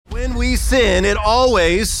we sin, it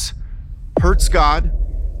always hurts God,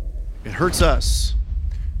 it hurts us,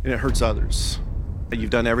 and it hurts others. You've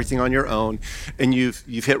done everything on your own, and you've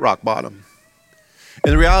hit rock bottom.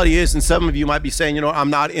 And the reality is, and some of you might be saying, I'm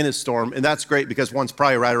not in a storm, and that's great because one's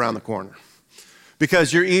probably right around the corner.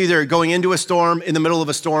 Because you're either going into a storm, in the middle of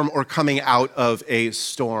a storm, or coming out of a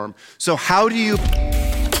storm. So how do you...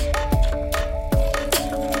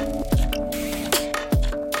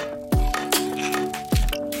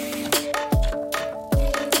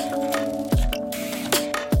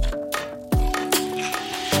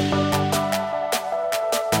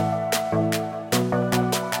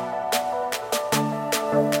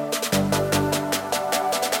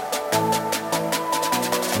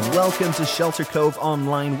 Welcome to Shelter Cove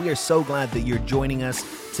Online. We are so glad that you're joining us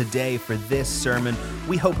today for this sermon.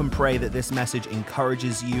 We hope and pray that this message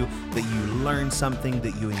encourages you, that you learn something,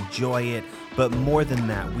 that you enjoy it. But more than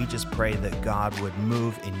that, we just pray that God would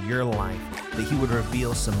move in your life, that He would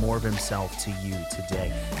reveal some more of Himself to you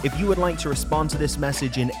today. If you would like to respond to this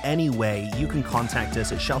message in any way, you can contact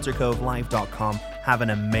us at sheltercovelive.com. Have an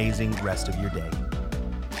amazing rest of your day.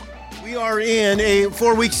 We are in a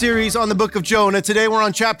 4-week series on the book of Jonah. Today we're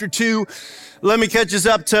on chapter 2. Let me catch us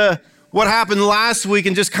up to what happened last week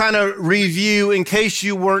and just kind of review in case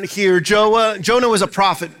you weren't here. Jonah was a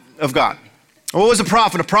prophet of God. What was a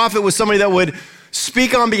prophet? A prophet was somebody that would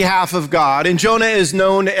speak on behalf of God. And Jonah is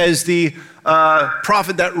known as the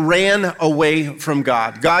prophet that ran away from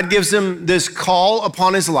God. God gives him this call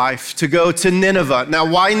upon his life to go to Nineveh. Now,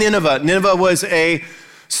 why Nineveh? Nineveh was a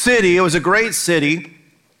city. It was a great city.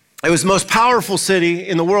 It was the most powerful city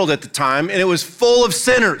in the world at the time, and it was full of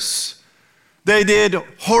sinners. They did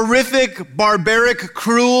horrific, barbaric,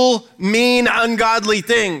 cruel, mean, ungodly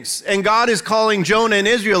things. And God is calling Jonah, an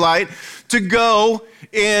Israelite, to go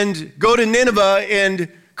to Nineveh and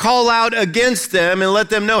call out against them and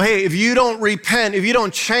let them know, hey, if you don't repent, if you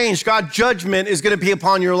don't change, God's judgment is going to be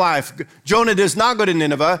upon your life. Jonah does not go to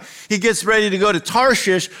Nineveh. He gets ready to go to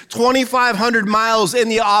Tarshish, 2,500 miles in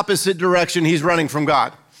the opposite direction. He's running from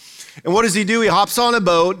God. And what does he do? He hops on a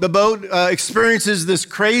boat. The boat experiences this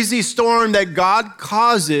crazy storm that God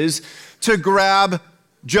causes to grab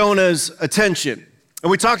Jonah's attention. And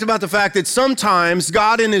we talked about the fact that sometimes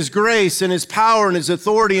God in His grace and His power and His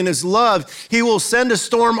authority and His love, He will send a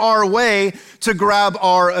storm our way to grab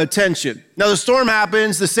our attention. Now the storm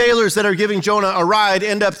happens. The sailors that are giving Jonah a ride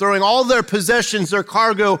end up throwing all their possessions, their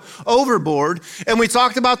cargo overboard. And we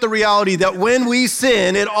talked about the reality that when we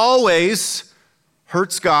sin, it always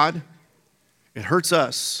hurts God, it hurts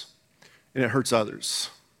us, and it hurts others.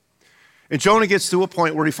 And Jonah gets to a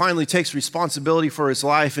point where he finally takes responsibility for his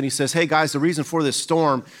life, and he says, hey guys, the reason for this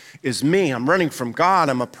storm is me. I'm running from God.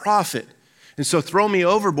 I'm a prophet. And so throw me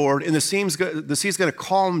overboard, and the sea's going to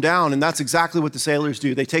calm down, and that's exactly what the sailors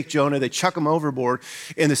do. They take Jonah, they chuck him overboard,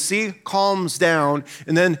 and the sea calms down.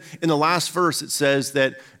 And then in the last verse, it says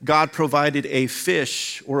that God provided a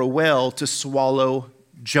fish or a whale to swallow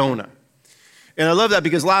Jonah. And I love that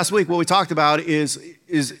because last week what we talked about is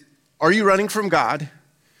are you running from God?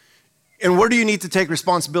 And where do you need to take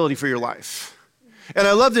responsibility for your life? And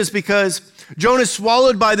I love this because Jonah is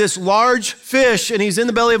swallowed by this large fish and he's in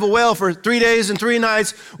the belly of a whale for 3 days and 3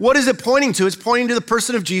 nights. What is it pointing to? It's pointing to the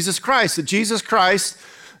person of Jesus Christ. That Jesus Christ,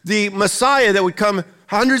 the Messiah that would come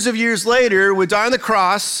hundreds of years later, would die on the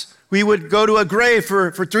cross. We would go to a grave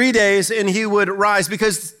for 3 days and He would rise,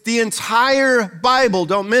 because the entire Bible,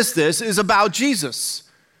 don't miss this, is about Jesus.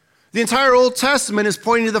 The entire Old Testament is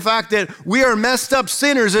pointing to the fact that we are messed up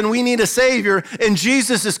sinners and we need a Savior, and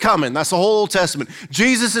Jesus is coming. That's the whole Old Testament.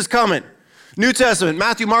 Jesus is coming. New Testament,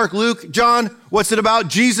 Matthew, Mark, Luke, John, what's it about?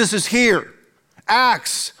 Jesus is here.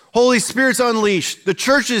 Acts, Holy Spirit's unleashed. The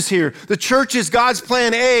church is here. The church is God's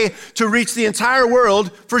plan A to reach the entire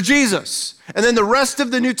world for Jesus. And then the rest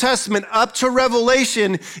of the New Testament up to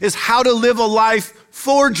Revelation is how to live a life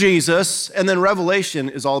for Jesus. And then Revelation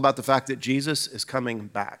is all about the fact that Jesus is coming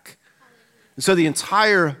back. And so the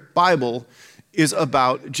entire Bible is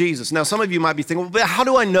about Jesus. Now, some of you might be thinking, well, how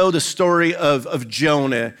do I know the story of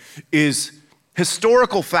Jonah is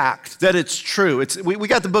historical fact, that it's true? We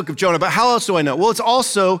got the book of Jonah, but how else do I know? Well, it's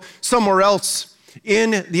also somewhere else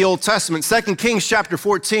in the Old Testament. 2 Kings chapter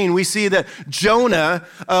 14, we see that Jonah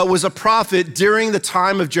was a prophet during the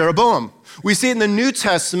time of Jeroboam. We see it in the New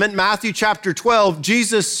Testament, Matthew chapter 12,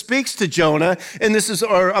 Jesus speaks to Jonah, and this is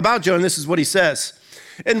what he says.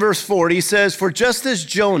 In verse 4, he says, for just as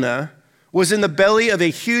Jonah was in the belly of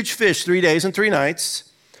a huge fish 3 days and 3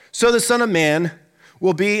 nights, so the Son of Man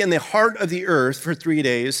will be in the heart of the earth for 3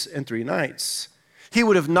 days and 3 nights. He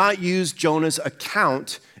would have not used Jonah's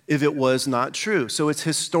account if it was not true. So it's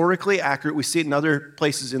historically accurate. We see it in other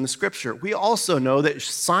places in the scripture. We also know that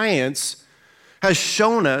science has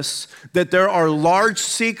shown us that there are large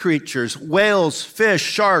sea creatures, whales, fish,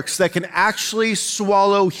 sharks, that can actually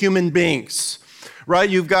swallow human beings, right?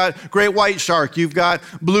 You've got great white shark, you've got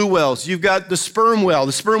blue whales, you've got the sperm whale.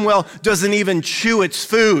 The sperm whale doesn't even chew its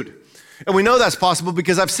food. And we know that's possible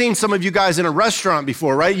because I've seen some of you guys in a restaurant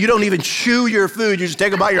before, right? You don't even chew your food. You just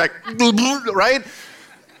take a bite, you're like, right?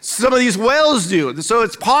 Some of these whales do. So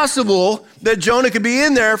it's possible that Jonah could be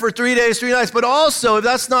in there for 3 days, 3 nights. But also, if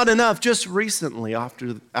that's not enough, just recently off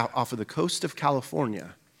of the coast of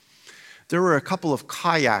California, there were a couple of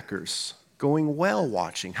kayakers going whale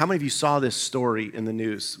watching. How many of you saw this story in the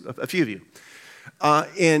news? A few of you.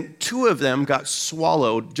 And 2 of them got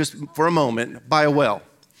swallowed just for a moment by a whale.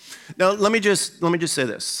 Now, let me just say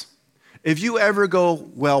this. If you ever go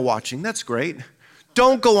whale watching, that's great.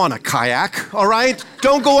 Don't go on a kayak, all right?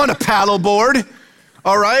 Don't go on a paddleboard,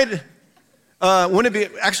 all right? Wouldn't it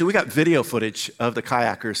be, actually, we got video footage of the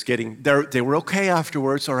kayakers they were okay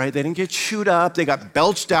afterwards, all right? They didn't get chewed up. They got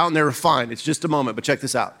belched out and they were fine. It's just a moment, but check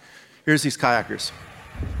this out. Here's these kayakers.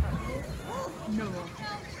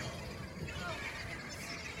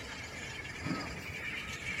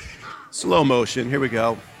 Slow motion, here we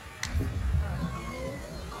go.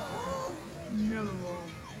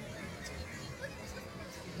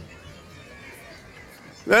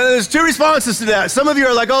 There's 2 responses to that. Some of you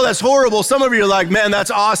are like, oh, that's horrible. Some of you are like, man,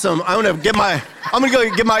 that's awesome. I'm gonna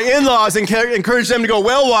go get my in-laws and encourage them to go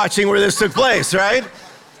whale watching where this took place, right?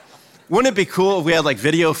 Wouldn't it be cool if we had like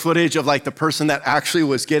video footage of like the person that actually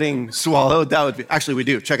was getting swallowed? That would be, actually we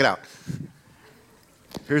do, check it out.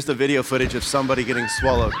 Here's the video footage of somebody getting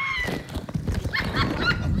swallowed.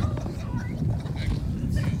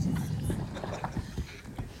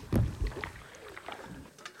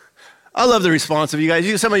 I love the response of you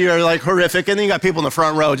guys. Some of you are like horrific, and then you got people in the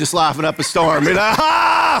front row just laughing up a storm. You're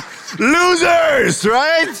like, losers,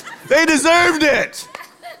 right? They deserved it.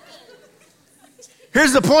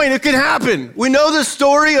 Here's the point, it can happen. We know the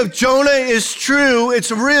story of Jonah is true,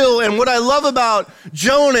 it's real, and what I love about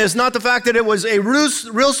Jonah is not the fact that it was a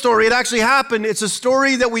real story, it actually happened. It's a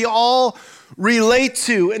story that we all relate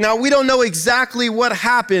to. Now, we don't know exactly what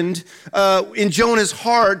happened in Jonah's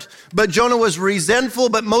heart, but Jonah was resentful,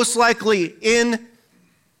 but most likely in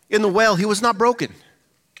the whale, he was not broken.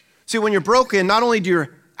 See, when you're broken, not only do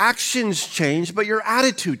your actions change, but your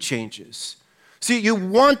attitude changes. See, you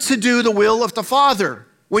want to do the will of the Father.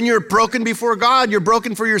 When you're broken before God, you're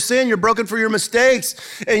broken for your sin, you're broken for your mistakes,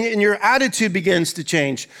 and your attitude begins to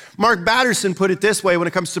change. Mark Batterson put it this way when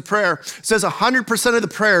it comes to prayer. It says 100% of the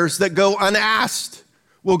prayers that go unasked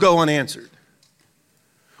will go unanswered.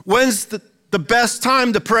 When's the best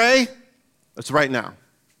time to pray? That's right now.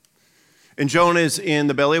 And Jonah is in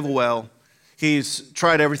the belly of a whale. He's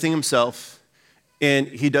tried everything himself, and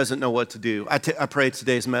he doesn't know what to do. I pray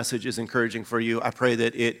today's message is encouraging for you. I pray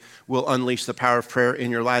that it will unleash the power of prayer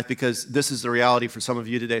in your life, because this is the reality for some of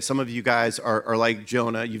you today. Some of you guys are like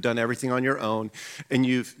Jonah. You've done everything on your own, and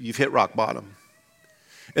you've hit rock bottom.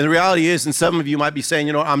 And the reality is, and some of you might be saying,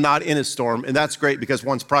 you know, I'm not in a storm, and that's great because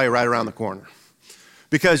one's probably right around the corner.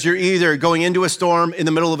 Because you're either going into a storm, in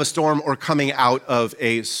the middle of a storm, or coming out of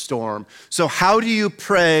a storm. So how do you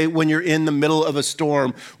pray when you're in the middle of a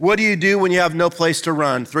storm? What do you do when you have no place to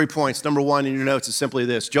run? 3 points. Number 1 in your notes is simply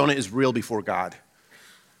this: Jonah is real before God.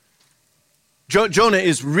 Jonah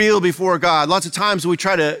is real before God. Lots of times we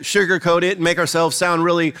try to sugarcoat it and make ourselves sound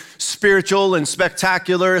really spiritual and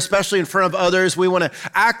spectacular, especially in front of others. We want to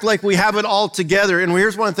act like we have it all together. And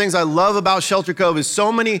here's one of the things I love about Shelter Cove is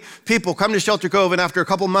so many people come to Shelter Cove, and after a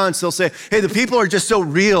couple months, they'll say, hey, the people are just so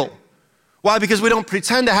real. Why? Because we don't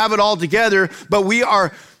pretend to have it all together, but we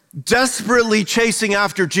are desperately chasing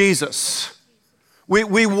after Jesus.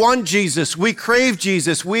 We want Jesus. We crave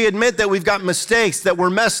Jesus. We admit that we've got mistakes, that we're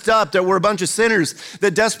messed up, that we're a bunch of sinners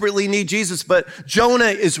that desperately need Jesus. But Jonah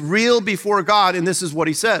is real before God, and this is what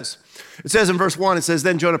he says. It says in verse 1, it says,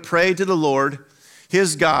 then Jonah prayed to the Lord,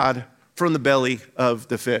 his God, from the belly of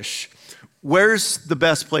the fish. Where's the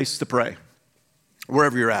best place to pray?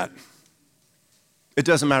 Wherever you're at. It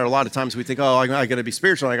doesn't matter. A lot of times we think, oh, I got to be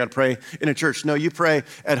spiritual. I got to pray in a church. No, you pray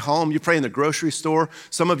at home. You pray in the grocery store.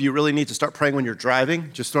 Some of you really need to start praying when you're driving.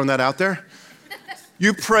 Just throwing that out there.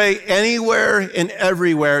 You pray anywhere and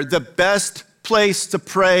everywhere. The best place to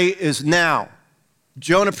pray is now.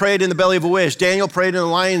 Jonah prayed in the belly of a fish. Daniel prayed in the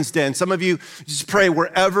lion's den. Some of you just pray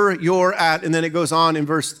wherever you're at. And then it goes on in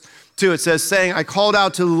verse 2. It says, saying, I called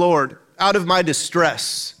out to the Lord out of my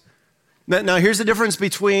distress. Now, here's the difference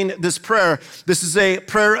between this prayer. This is a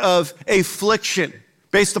prayer of affliction.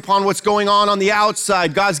 based upon what's going on the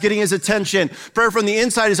outside. God's getting his attention. Prayer from the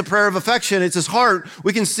inside is a prayer of affection. It's his heart.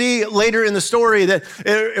 We can see later in the story that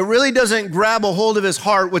it really doesn't grab a hold of his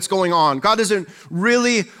heart what's going on. God doesn't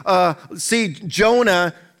really see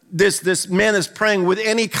Jonah, this man that's praying, with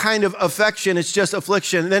any kind of affection. It's just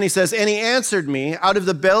affliction. And then he says, and he answered me, out of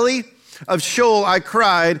the belly of Sheol I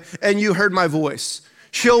cried, and you heard my voice.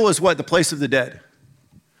 Sheol was what? The place of the dead.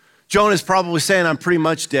 Jonah's probably saying, I'm pretty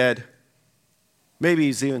much dead. Maybe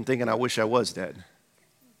he's even thinking, I wish I was dead.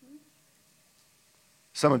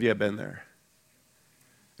 Some of you have been there.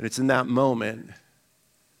 And it's in that moment,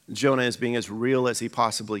 Jonah is being as real as he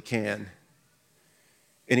possibly can.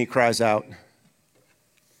 And he cries out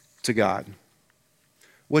to God.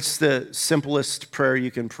 What's the simplest prayer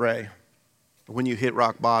you can pray when you hit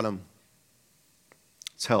rock bottom?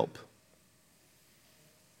 It's help.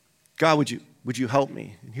 God, would you help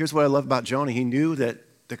me? And here's what I love about Jonah. He knew that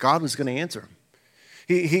God was going to answer him.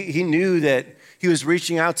 He knew that he was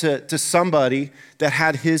reaching out to somebody that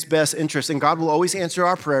had his best interest. And God will always answer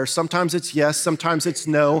our prayers. Sometimes it's yes, sometimes it's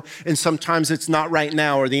no, and sometimes it's not right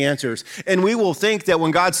now are the answers. And we will think that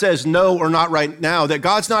when God says no or not right now, that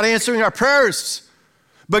God's not answering our prayers.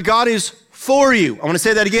 But God is for you. I want to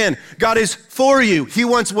say that again. God is for you. He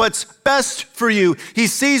wants what's best for you. He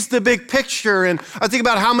sees the big picture. And I think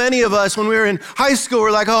about how many of us, when we were in high school, we're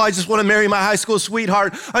like, oh, I just want to marry my high school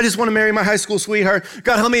sweetheart. I just want to marry my high school sweetheart.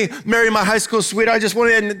 God, help me marry my high school sweetheart. I just want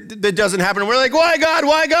to, and that doesn't happen. And we're like, why, God?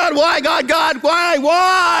 Why, God? Why, God?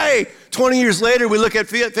 Why? 20 years later, we look at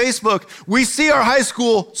Facebook, we see our high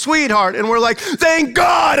school sweetheart, and we're like, thank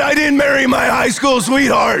God I didn't marry my high school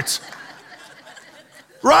sweetheart.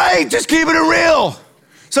 Right? Just keeping it real.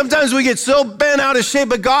 Sometimes we get so bent out of shape,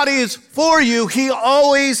 but God is for you. He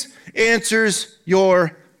always answers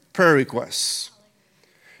your prayer requests.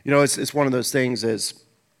 You know, it's one of those things as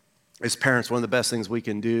parents, one of the best things we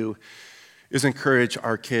can do is encourage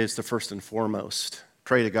our kids to first and foremost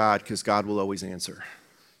pray to God, because God will always answer.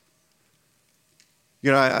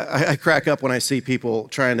 You know, I crack up when I see people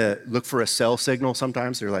trying to look for a cell signal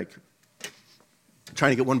sometimes. They're like,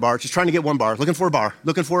 trying to get one bar, just trying to get one bar, looking for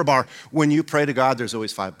a bar. When you pray to God, there's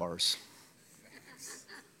always 5 bars.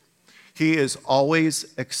 He is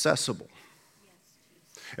always accessible.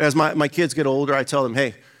 As my kids get older, I tell them,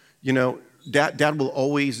 hey, you know, Dad will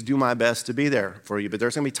always do my best to be there for you, but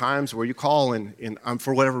there's going to be times where you call and I'm,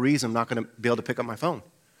 for whatever reason, I'm not going to be able to pick up my phone.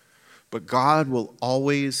 But God will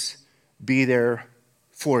always be there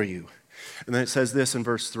for you. And then it says this in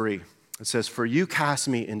verse 3. It says, for you cast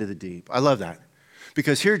me into the deep. I love that.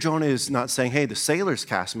 Because here Jonah is not saying, hey, the sailors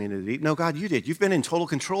cast me into the deep. No, God, you did. You've been in total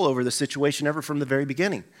control over the situation ever from the very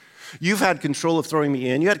beginning. You've had control of throwing me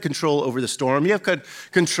in. You had control over the storm. You have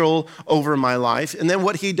control over my life. And then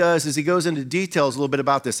what he does is he goes into details a little bit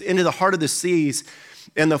about this. Into the heart of the seas,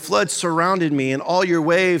 and the flood surrounded me, and all your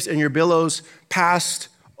waves and your billows passed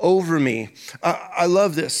over me. I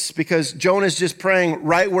love this because Jonah's just praying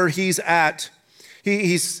right where he's at.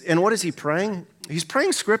 And what is he praying? He's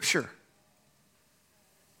praying scripture.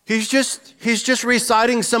 He's just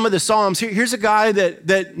reciting some of the Psalms. Here's a guy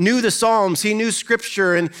that knew the Psalms. He knew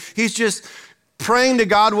scripture, and he's just praying to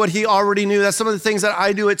God what he already knew. That's some of the things that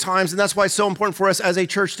I do at times, and that's why it's so important for us as a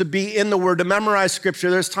church to be in the Word, to memorize scripture.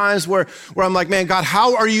 There's times where I'm like, man, God,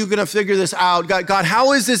 how are you going to figure this out? God,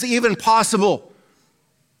 how is this even possible?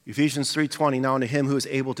 Ephesians 3:20, now unto him who is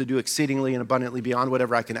able to do exceedingly and abundantly beyond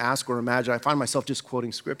whatever I can ask or imagine. I find myself just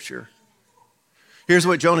quoting scripture. Here's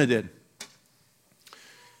what Jonah did.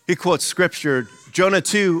 He quotes scripture. Jonah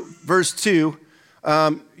 2, verse 2,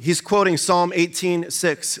 he's quoting Psalm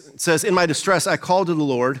 18:6. It says, in my distress I called to the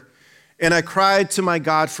Lord, and I cried to my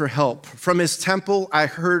God for help. From his temple I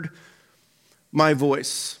heard my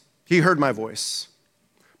voice. He heard my voice.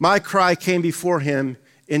 My cry came before him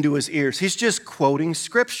into his ears. He's just quoting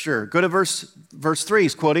scripture. Go to verse 3.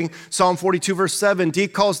 He's quoting Psalm 42, verse 7.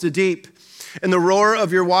 Deep calls to deep, and the roar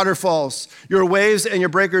of your waterfalls, your waves and your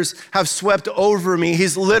breakers have swept over me.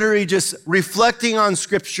 He's literally just reflecting on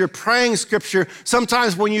scripture, praying scripture.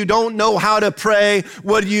 Sometimes when you don't know how to pray,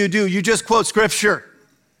 what do? You just quote scripture.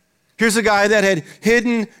 Here's a guy that had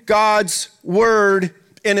hidden God's word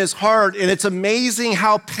in his heart, and it's amazing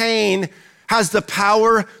how pain has the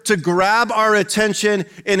power to grab our attention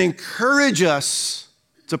and encourage us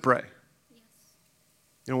to pray.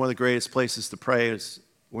 You know, one of the greatest places to pray is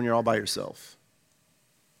when you're all by yourself.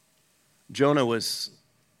 Jonah was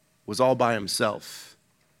all by himself.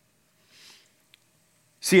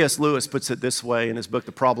 C.S. Lewis puts it this way in his book,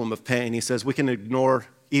 The Problem of Pain. He says, we can ignore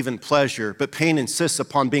even pleasure, but pain insists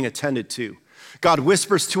upon being attended to. God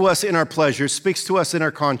whispers to us in our pleasure, speaks to us in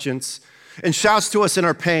our conscience, and shouts to us in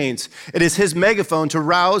our pains. It is his megaphone to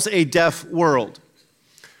rouse a deaf world.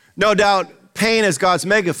 No doubt, pain as God's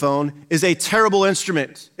megaphone is a terrible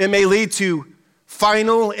instrument. It may lead to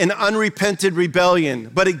final and unrepented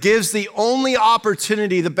rebellion, but it gives the only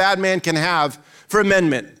opportunity the bad man can have for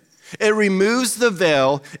amendment. It removes the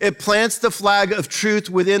veil. It plants the flag of truth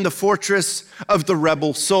within the fortress of the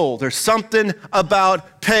rebel soul. There's something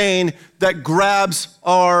about pain that grabs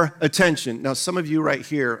our attention. Now, some of you right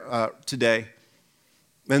here today,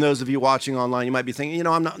 and those of you watching online, you might be thinking,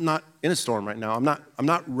 I'm not in a storm right now. I'm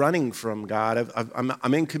not running from God.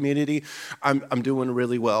 I'm in community. I'm doing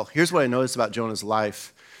really well. Here's what I noticed about Jonah's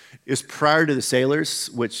life. Is prior to the sailors,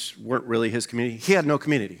 which weren't really his community, he had no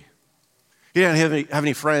community. He didn't have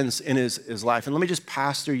any friends in his life. And let me just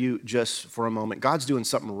pastor you just for a moment. God's doing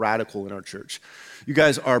something radical in our church. You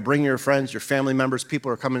guys are bringing your friends, your family members.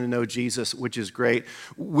 People are coming to know Jesus, which is great.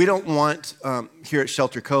 We don't want here at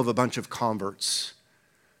Shelter Cove a bunch of converts.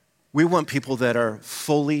 We want people that are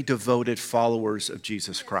fully devoted followers of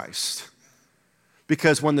Jesus Christ.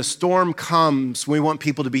 Because when the storm comes, we want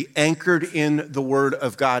people to be anchored in the Word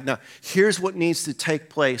of God. Now, here's what needs to take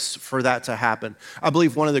place for that to happen. I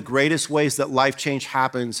believe one of the greatest ways that life change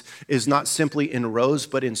happens is not simply in rows,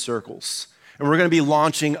 but in circles. And we're going to be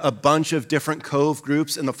launching a bunch of different Cove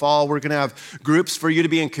groups in the fall. We're going to have groups for you to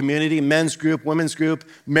be in community, men's group, women's group,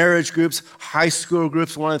 marriage groups, high school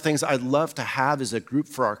groups. One of the things I'd love to have is a group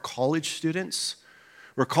for our college students,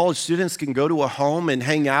 where college students can go to a home and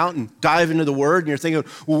hang out and dive into the Word. And you're thinking,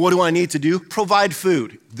 well, what do I need to do? Provide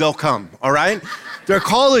food. They'll come, all right? They're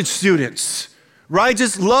college students, right?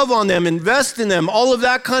 Just love on them, invest in them, all of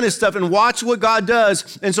that kind of stuff, and watch what God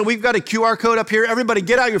does. And so we've got a QR code up here. Everybody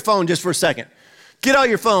get out your phone just for a second. Get out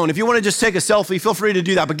your phone. If you want to just take a selfie, feel free to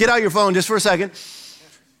do that. But get out your phone just for a second.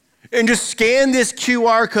 And just scan this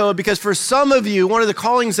QR code, because for some of you, one of the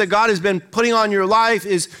callings that God has been putting on your life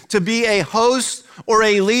is to be a host or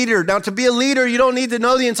a leader. Now, to be a leader, you don't need to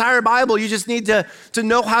know the entire Bible. You just need to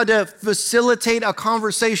know how to facilitate a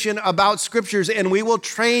conversation about scriptures, and we will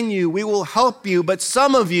train you. We will help you. But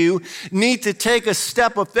some of you need to take a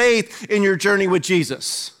step of faith in your journey with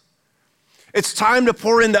Jesus. It's time to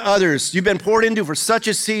pour into others. You've been poured into for such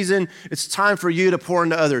a season. It's time for you to pour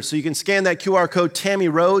into others. So you can scan that QR code. Tammy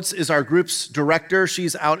Rhodes is our group's director.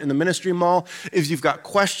 She's out in the ministry mall. If you've got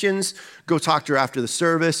questions, go talk to her after the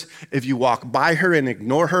service. If you walk by her and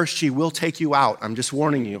ignore her, she will take you out. I'm just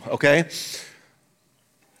warning you, okay?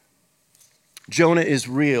 Jonah is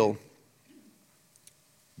real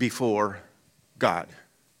before God.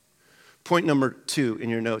 Point number 2 in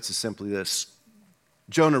your notes is simply this.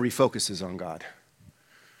 Jonah refocuses on God.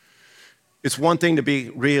 It's one thing to be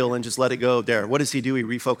real and just let it go there. What does he do? He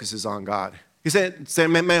refocuses on God. He said,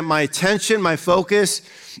 my attention, my focus,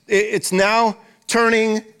 it's now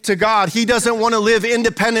turning to God. He doesn't want to live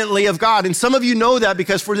independently of God. And some of you know that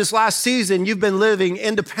because for this last season, you've been living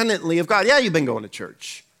independently of God. Yeah, you've been going to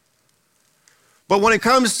church. But when it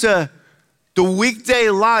comes to the weekday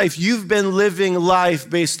life, you've been living life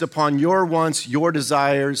based upon your wants, your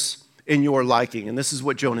desires, in your liking. And this is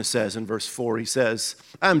what Jonah says in verse 4. He says,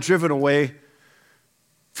 I am driven away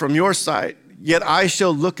from your sight, yet I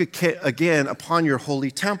shall look again upon your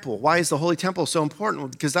holy temple. Why is the holy temple so important? Well,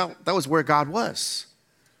 because that was where God was.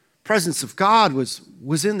 Presence of God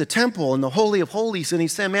was in the temple, in the Holy of Holies. And he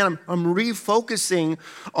said, man, I'm refocusing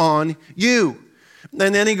on you.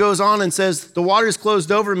 And then he goes on and says, the waters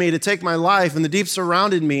closed over me to take my life, and the deep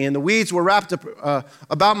surrounded me, and the weeds were wrapped up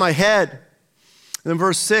about my head. And in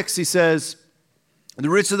verse 6, he says, the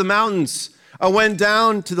roots of the mountains, I went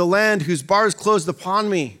down to the land whose bars closed upon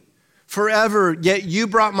me forever, yet you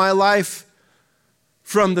brought my life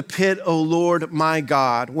from the pit, O Lord, my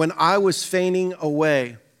God. When I was fainting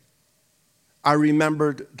away, I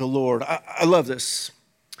remembered the Lord. I love this.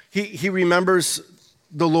 He remembers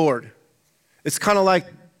the Lord. It's kind of like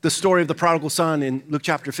the story of the prodigal son in Luke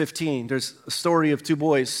chapter 15. There's a story of 2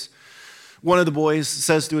 boys. One of the boys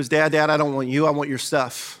says to his dad, I don't want you, I want your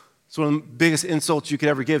stuff. It's one of the biggest insults you could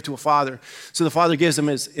ever give to a father. So the father gives him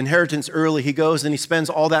his inheritance early. He goes and he spends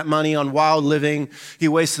all that money on wild living. He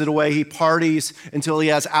wastes it away. He parties until he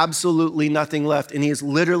has absolutely nothing left. And he is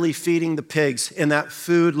literally feeding the pigs. And that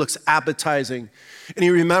food looks appetizing. And he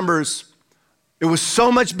remembers, it was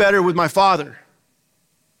so much better with my father.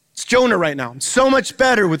 It's Jonah right now. It's so much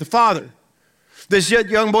better with the father. This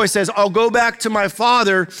young boy says, I'll go back to my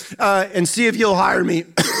father and see if he'll hire me,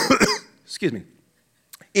 excuse me,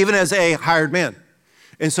 even as a hired man.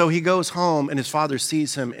 And so he goes home and his father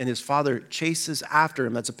sees him and his father chases after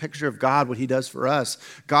him. That's a picture of God, what he does for us.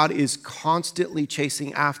 God is constantly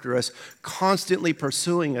chasing after us, constantly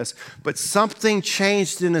pursuing us. But something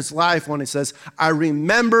changed in his life when he says, I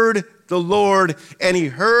remembered the Lord and he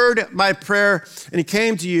heard my prayer and he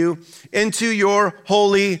came to you into your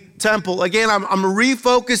holy temple. Again, I'm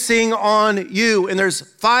refocusing on you. And there's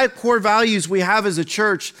 5 core values we have as a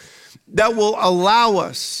church that will allow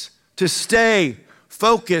us to stay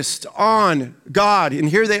focused on God. And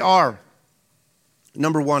here they are.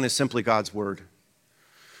 Number 1 is simply God's word.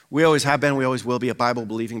 We always have been, we always will be a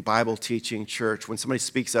Bible-believing, Bible-teaching church. When somebody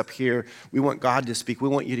speaks up here, we want God to speak. We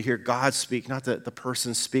want you to hear God speak, not the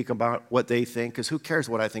person speak about what they think, because who cares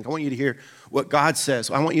what I think? I want you to hear what God says.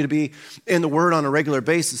 I want you to be in the Word on a regular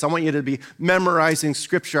basis. I want you to be memorizing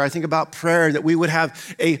Scripture. I think about prayer, that we would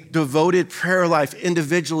have a devoted prayer life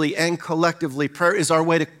individually and collectively. Prayer is our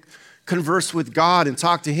way to converse with God and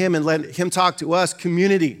talk to him and let him talk to us.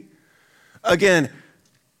 Community. Again,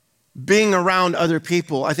 being around other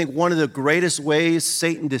people. I think one of the greatest ways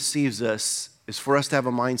Satan deceives us is for us to have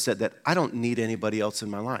a mindset that I don't need anybody else in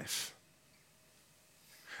my life.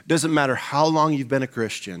 Doesn't matter how long you've been a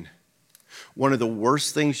Christian. One of the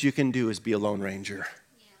worst things you can do is be a lone ranger.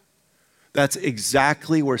 That's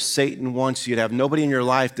exactly where Satan wants you to have nobody in your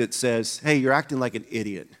life that says, hey, you're acting like an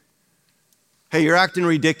idiot. Hey, you're acting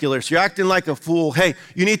ridiculous. You're acting like a fool. Hey,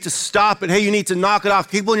 you need to stop it. Hey, you need to knock it off.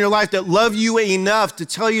 People in your life that love you enough to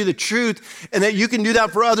tell you the truth and that you can do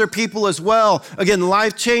that for other people as well. Again,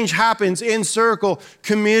 life change happens in circle,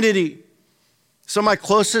 community. Some of my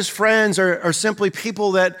closest friends are simply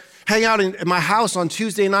people that hang out in my house on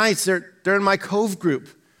Tuesday nights. They're in my Cove group.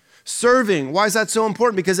 Serving. Why is that so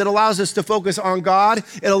important? Because it allows us to focus on God.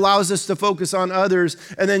 It allows us to focus on others.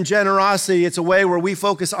 And then generosity. It's a way where we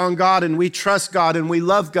focus on God and we trust God and we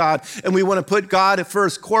love God and we want to put God at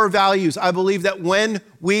first. Core values. I believe that when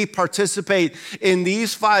we participate in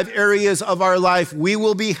these 5 areas of our life, we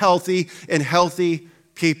will be healthy and healthy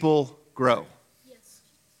people grow. Yes.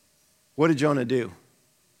 What did Jonah do?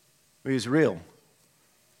 He was real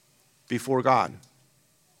before God.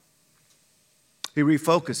 He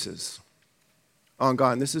refocuses on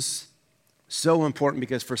God. And this is so important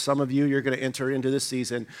because for some of you, you're going to enter into this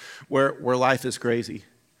season where life is crazy,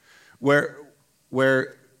 where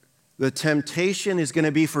the temptation is going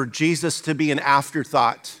to be for Jesus to be an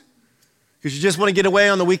afterthought. Because you just want to get away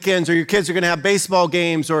on the weekends, or your kids are going to have baseball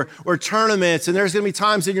games or tournaments, and there's going to be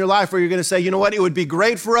times in your life where you're going to say, you know what, it would be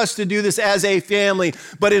great for us to do this as a family,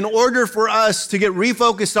 but in order for us to get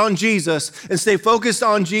refocused on Jesus and stay focused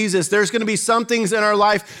on Jesus, there's going to be some things in our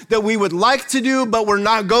life that we would like to do, but we're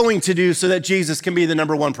not going to do so that Jesus can be the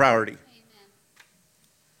number 1 priority. Amen.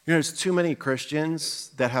 You know, there's too many Christians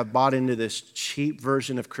that have bought into this cheap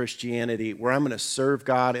version of Christianity where I'm going to serve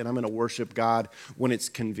God and I'm going to worship God when it's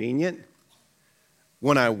convenient,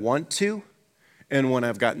 when I want to, and when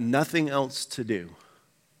I've got nothing else to do.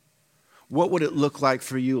 What would it look like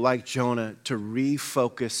for you, like Jonah, to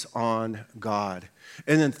refocus on God?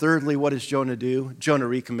 And then thirdly, what does Jonah do? Jonah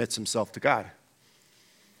recommits himself to God.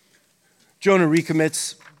 Jonah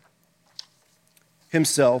recommits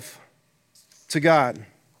himself to God.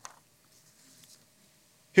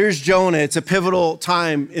 Here's Jonah. It's a pivotal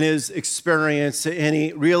time in his experience, and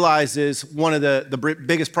he realizes one of the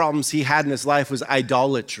biggest problems he had in his life was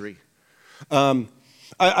idolatry.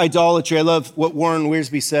 Idolatry, I love what Warren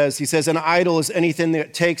Wiersbe says. He says, an idol is anything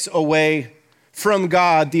that takes away from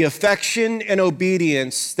God the affection and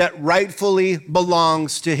obedience that rightfully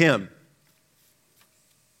belongs to him.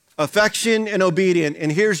 Affection and obedience.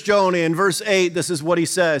 And here's Jonah in verse 8. This is what he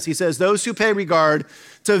says. He says, those who pay regard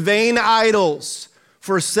to vain idols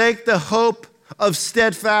forsake the hope of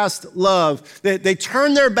steadfast love. They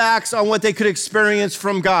turn their backs on what they could experience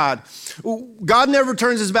from God. God never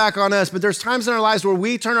turns his back on us, but there's times in our lives where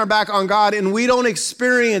we turn our back on God and we don't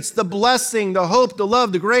experience the blessing, the hope, the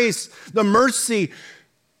love, the grace, the mercy,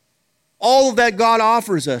 all of that God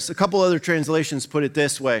offers us. A couple other translations put it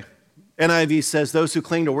this way. NIV says, those who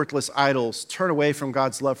cling to worthless idols turn away from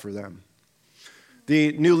God's love for them.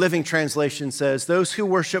 The New Living Translation says, those who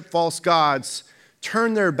worship false gods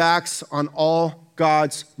turn their backs on all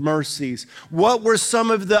God's mercies. What were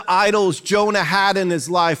some of the idols Jonah had in his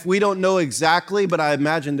life? We don't know exactly, but I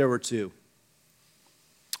imagine there were 2.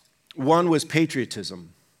 One was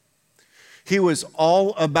patriotism. He was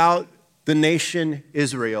all about the nation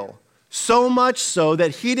Israel, so much so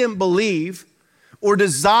that he didn't believe or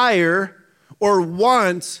desire or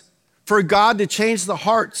want for God to change the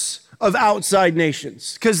hearts of outside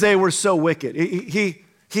nations because they were so wicked.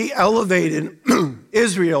 He elevated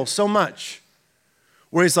Israel so much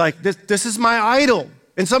where he's like, this is my idol.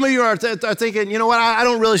 And some of you are thinking, you know what, I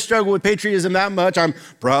don't really struggle with patriotism that much. I'm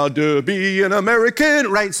proud to be an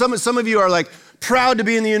American, right? Some of you are like proud to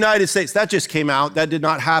be in the United States. That just came out. That did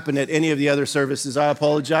not happen at any of the other services. I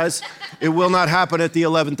apologize. It will not happen at the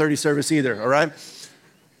 11:30 service either, all right?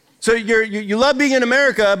 So you love being in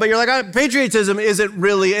America, but you're like, patriotism isn't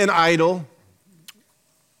really an idol.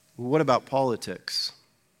 What about politics?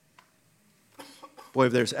 Boy,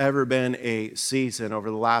 if there's ever been a season over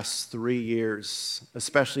the last 3 years,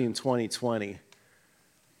 especially in 2020,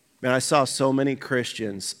 man, I saw so many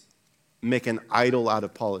Christians make an idol out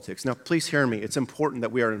of politics. Now, please hear me. It's important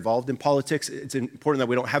that we are involved in politics. It's important that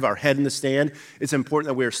we don't have our head in the sand. It's important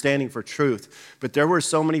that we are standing for truth. But there were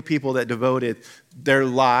so many people that devoted their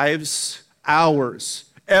lives, hours.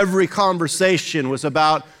 Every conversation was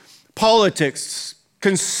about politics,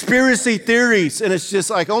 conspiracy theories, and it's just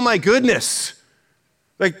like, oh my goodness.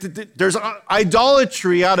 Like there's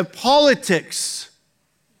idolatry out of politics.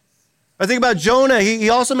 I think about Jonah.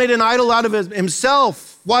 He also made an idol out of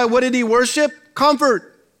himself. Why? What did he worship?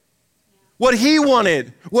 Comfort. What he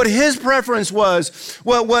wanted, what his preference was,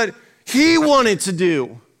 what he wanted to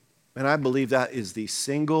do. And I believe that is the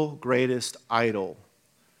single greatest idol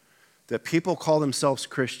that people call themselves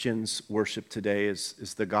Christians worship today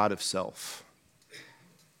is the God of self.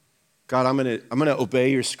 God, I'm gonna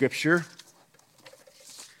obey your scripture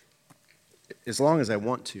as long as I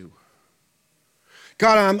want to.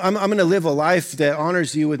 God, I'm going to live a life that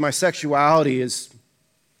honors you with my sexuality as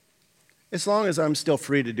long as I'm still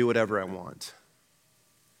free to do whatever I want.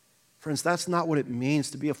 Friends, that's not what it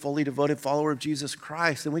means to be a fully devoted follower of Jesus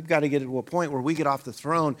Christ. And we've got to get to a point where we get off the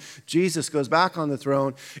throne, Jesus goes back on the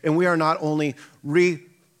throne, and we are not only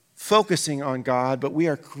refocusing on God, but we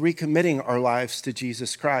are recommitting our lives to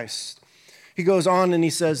Jesus Christ. He goes on and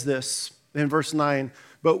he says this in verse 9,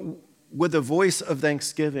 but with a voice of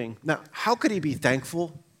thanksgiving. Now, how could he be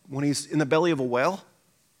thankful when he's in the belly of a whale?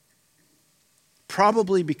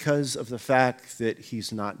 Probably because of the fact that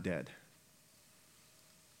he's not dead.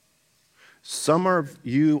 Some of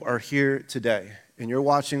you are here today, and you're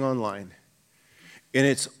watching online, and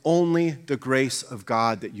it's only the grace of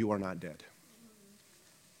God that you are not dead.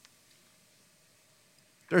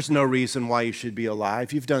 There's no reason why you should be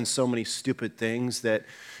alive. You've done so many stupid things that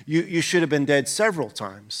you should have been dead several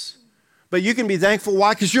times. But you can be thankful.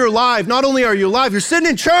 Why? Because you're alive. Not only are you alive, you're sitting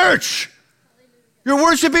in church. You're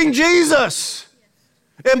worshiping Jesus.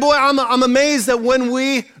 And boy, I'm amazed that when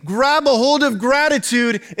we grab a hold of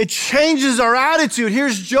gratitude, it changes our attitude.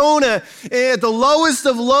 Here's Jonah at the lowest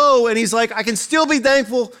of low, and he's like, I can still be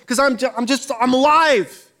thankful because I'm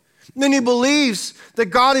alive. And then he believes that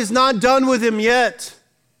God is not done with him yet.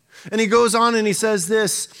 And he goes on and he says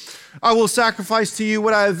this, I will sacrifice to you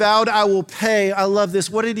what I have vowed, I will pay. I love this.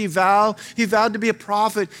 What did he vow? He vowed to be a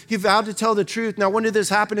prophet. He vowed to tell the truth. Now, when did this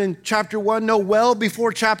happen in chapter 1? No, well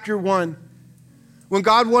before chapter 1. When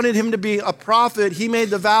God wanted him to be a prophet, he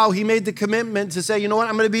made the vow, he made the commitment to say, you know what,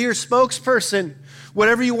 I'm going to be your spokesperson.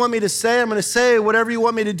 Whatever you want me to say, I'm going to say. Whatever you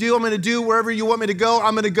want me to do, I'm going to do. Wherever you want me to go,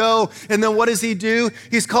 I'm going to go. And then what does he do?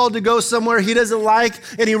 He's called to go somewhere he doesn't like,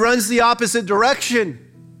 and he runs the opposite direction.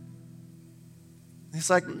 He's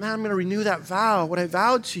like, man, I'm going to renew that vow, what I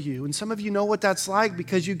vowed to you. And some of you know what that's like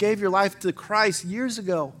because you gave your life to Christ years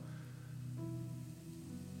ago.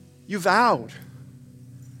 You vowed.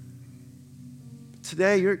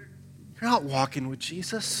 Today, you're not walking with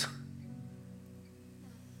Jesus.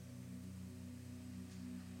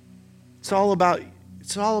 It's all about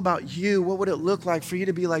you. What would it look like for you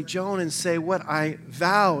to be like Jonah and say, what I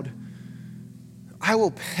vowed, I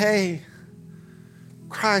will pay.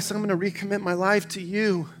 Christ, I'm going to recommit my life to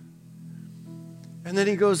you. And then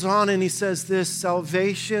he goes on and he says this,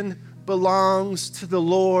 salvation belongs to the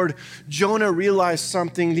Lord. Jonah realized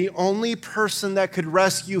something. The only person that could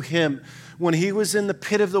rescue him when he was in the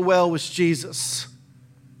pit of the well was Jesus.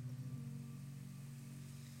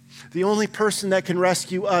 The only person that can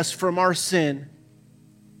rescue us from our sin,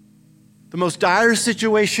 the most dire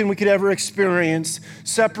situation we could ever experience,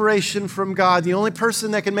 separation from God. The only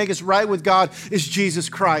person that can make us right with God is Jesus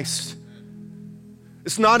Christ.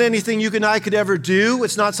 It's not anything you and I could ever do.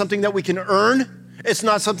 It's not something that we can earn. It's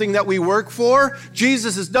not something that we work for.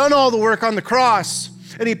 Jesus has done all the work on the cross,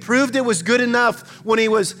 and he proved it was good enough when he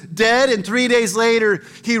was dead, and 3 days later,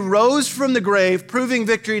 he rose from the grave, proving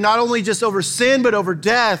victory not only just over sin, but over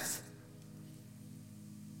death.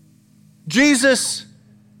 Jesus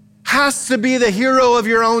has to be the hero of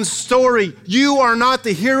your own story. You are not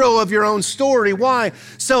the hero of your own story. Why?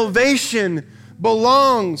 Salvation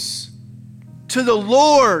belongs to the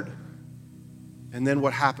Lord. And then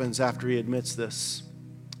what happens after he admits this?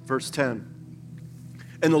 Verse 10.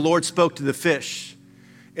 And the Lord spoke to the fish,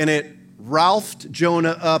 and it ralphed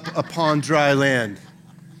Jonah up upon dry land.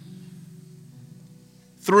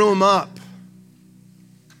 Threw him up.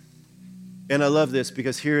 And I love this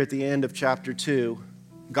because here at the end of chapter 2,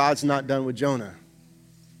 God's not done with Jonah.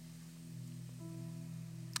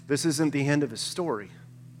 This isn't the end of his story.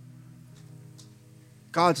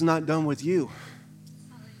 God's not done with you.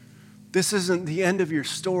 This isn't the end of your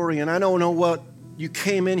story, and I don't know what you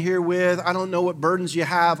came in here with. I don't know what burdens you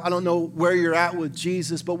have. I don't know where you're at with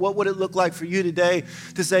Jesus, but what would it look like for you today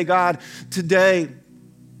to say, God, today,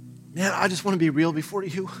 man, I just want to be real before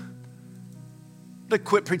you. To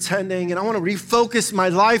quit pretending, and I want to refocus my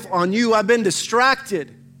life on you. I've been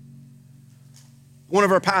distracted. One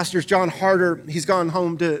of our pastors, John Harder, he's gone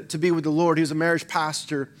home to be with the Lord. He was a marriage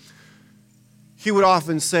pastor. He would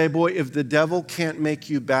often say, boy, if the devil can't make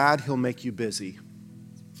you bad, he'll make you busy.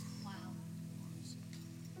 Wow.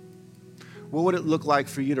 What would it look like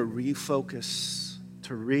for you to refocus,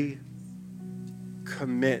 to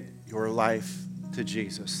recommit your life to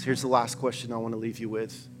Jesus? Here's the last question I want to leave you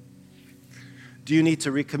with. Do you need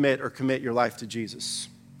to recommit or commit your life to Jesus?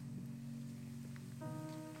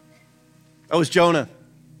 That was Jonah.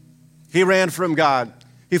 He ran from God.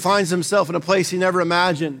 He finds himself in a place he never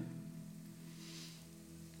imagined.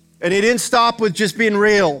 And he didn't stop with just being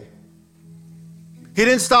real. He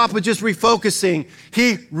didn't stop with just refocusing.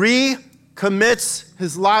 He recommits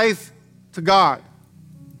his life to God.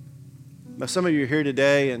 Now, some of you are here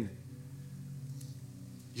today and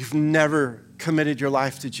you've never committed your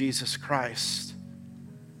life to Jesus Christ.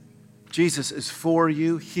 Jesus is for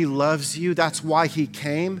you. He loves you. That's why he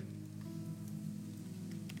came.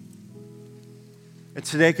 And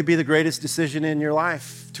today could be the greatest decision in your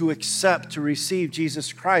life, to accept, to receive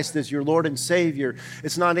Jesus Christ as your Lord and Savior.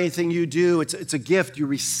 It's not anything you do. It's a gift. You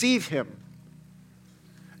receive him.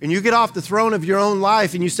 And you get off the throne of your own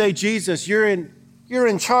life and you say, Jesus, you're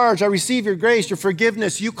in charge. I receive your grace, your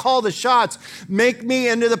forgiveness. You call the shots. Make me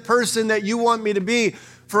into the person that you want me to be.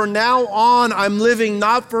 For now on, I'm living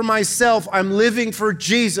not for myself. I'm living for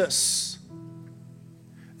Jesus.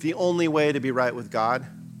 The only way to be right with God,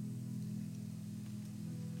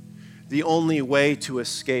 the only way to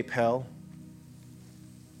escape hell,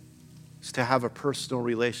 is to have a personal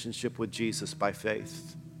relationship with Jesus by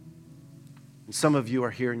faith. And some of you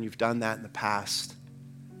are here and you've done that in the past.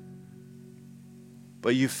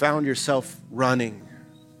 But you found yourself running,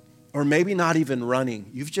 or maybe not even running.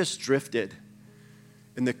 You've just drifted.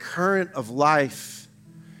 And the current of life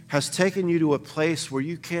has taken you to a place where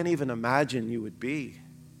you can't even imagine you would be.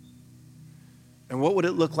 And what would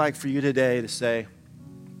it look like for you today to say,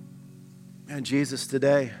 man, Jesus,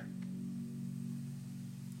 today,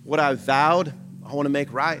 what I vowed, I want to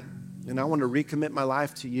make right. And I want to recommit my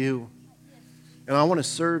life to you. And I want to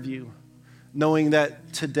serve you, knowing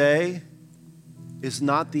that today is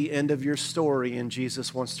not the end of your story and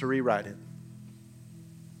Jesus wants to rewrite it.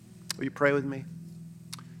 Will you pray with me?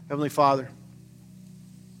 Heavenly Father,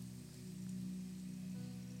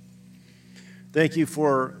 thank you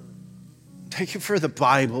for the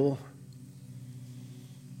Bible.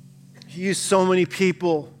 You use so many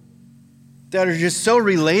people that are just so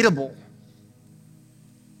relatable.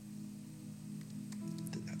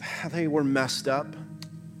 They were messed up.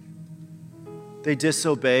 They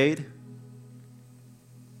disobeyed.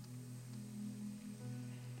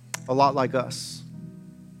 A lot like us.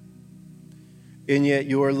 And yet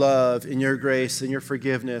your love and your grace and your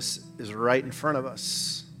forgiveness is right in front of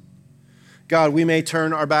us. God, we may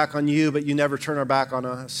turn our back on you, but you never turn our back on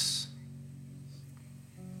us.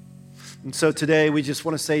 And so today we just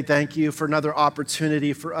want to say thank you for another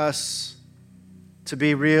opportunity for us to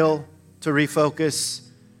be real, to refocus,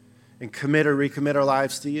 and commit or recommit our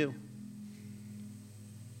lives to you.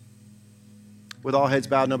 With all heads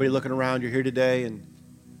bowed, nobody looking around, you're here today and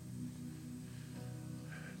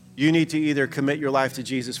you need to either commit your life to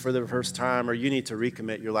Jesus for the first time or you need to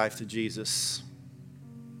recommit your life to Jesus.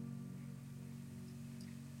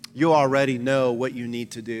 You already know what you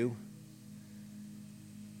need to do.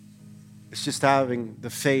 It's just having the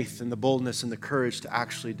faith and the boldness and the courage to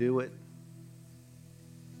actually do it.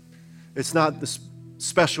 It's not the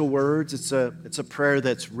special words. It's a prayer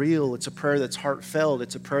that's real. It's a prayer that's heartfelt.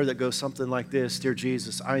 It's a prayer that goes something like this: Dear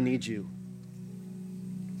Jesus, I need you.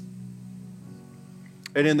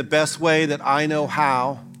 And in the best way that I know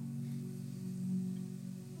how,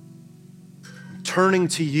 turning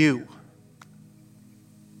to you.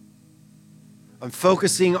 I'm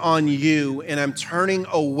focusing on you, and I'm turning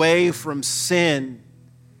away from sin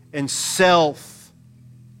and self.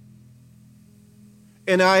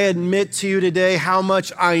 And I admit to you today how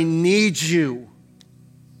much I need you.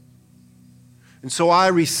 And so I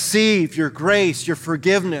receive your grace, your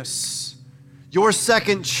forgiveness, your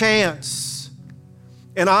second chance.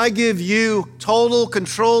 And I give you total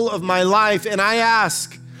control of my life. And I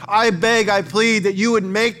ask, I beg, I plead that you would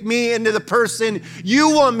make me into the person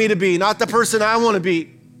you want me to be, not the person I want to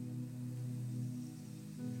be.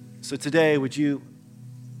 So today, would you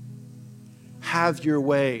have your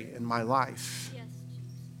way in my life? Yes.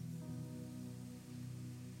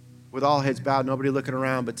 With all heads bowed, nobody looking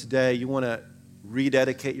around, but today you want to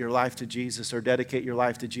rededicate your life to Jesus or dedicate your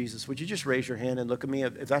life to Jesus. Would you just raise your hand and look at me?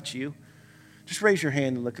 If that's you, just raise your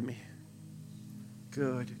hand and look at me.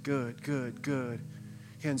 Good, good, good, good.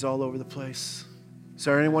 Hands all over the place. Is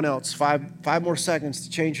there anyone else? Five more seconds to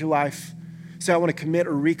change your life. Say, I want to commit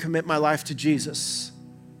or recommit my life to Jesus.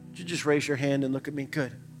 Would you just raise your hand and look at me?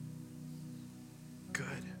 Good.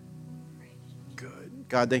 Good. Good.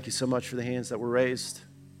 God, thank you so much for the hands that were raised.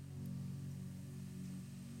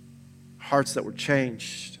 Hearts that were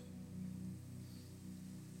changed.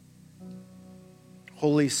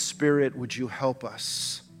 Holy Spirit, would you help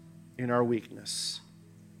us in our weakness?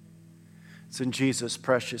 It's in Jesus'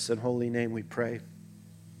 precious and holy name we pray.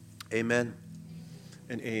 Amen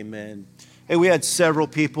and amen. Hey, we had several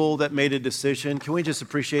people that made a decision. Can we just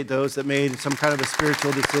appreciate those that made some kind of a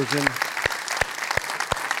spiritual decision?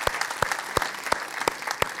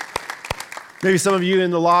 Maybe some of you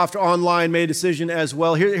in the loft online made a decision as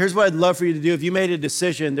well. Here's what I'd love for you to do. If you made a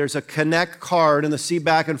decision, there's a Connect card in the seat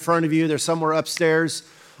back in front of you. There's somewhere upstairs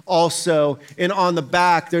also. And on the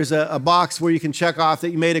back, there's a box where you can check off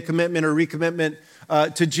that you made a commitment or recommitment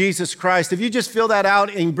to Jesus Christ. If you just fill that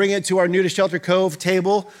out and bring it to our New to Shelter Cove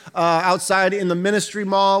table outside in the ministry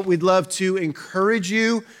mall, we'd love to encourage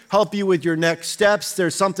you, help you with your next steps.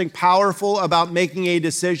 There's something powerful about making a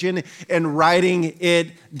decision and writing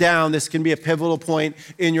it down. This can be a pivotal point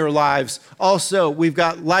in your lives. Also, we've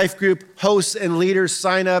got life group hosts and leaders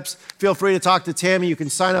signups. Feel free to talk to Tammy. You can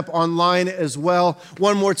sign up online as well.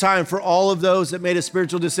 One more time for all of those that made a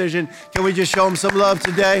spiritual decision. Can we just show them some love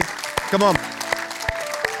today? Come on.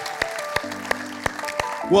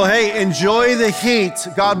 Well, hey, enjoy the heat.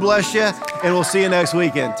 God bless you, and we'll see you next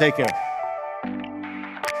weekend. Take care.